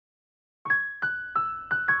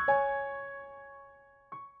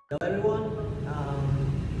Hello everyone,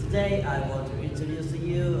 today I want to introduce to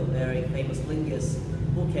you a very famous linguist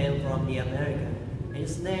who came from the America, and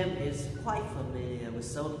his name is quite familiar with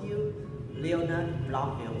some of you, Leonard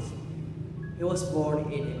Bloomfield. He was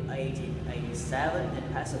born in 1887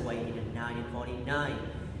 and passed away in 1949.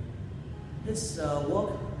 His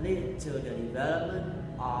work led to the development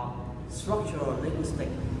of structural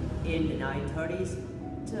linguistics in the 1930s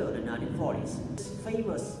to the 1940s. His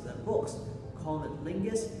famous books called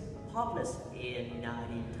Linguist, published in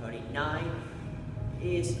 1939,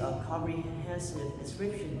 is a comprehensive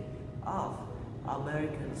description of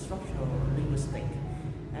American structural linguistics,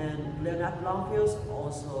 and Leonard Bloomfield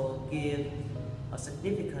also gave a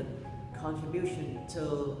significant contribution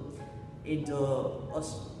to Indo-European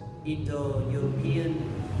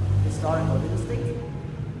historical linguistics,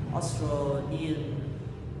 Australian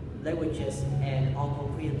languages, and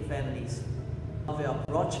Algonquian families. The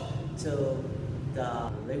approach to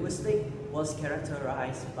the linguistic was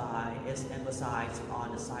characterized by its emphasis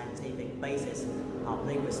on the scientific basis of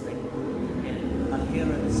linguistics and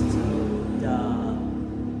adherence to the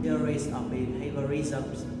theories of behaviorism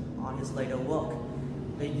on his later work.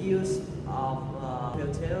 The use of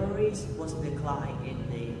field theories was declined in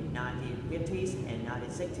the 1950s and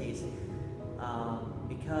 1960s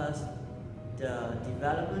because the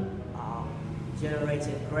development of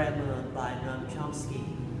generative grammar by Noam Chomsky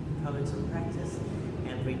come into practice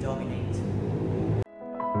and predominate.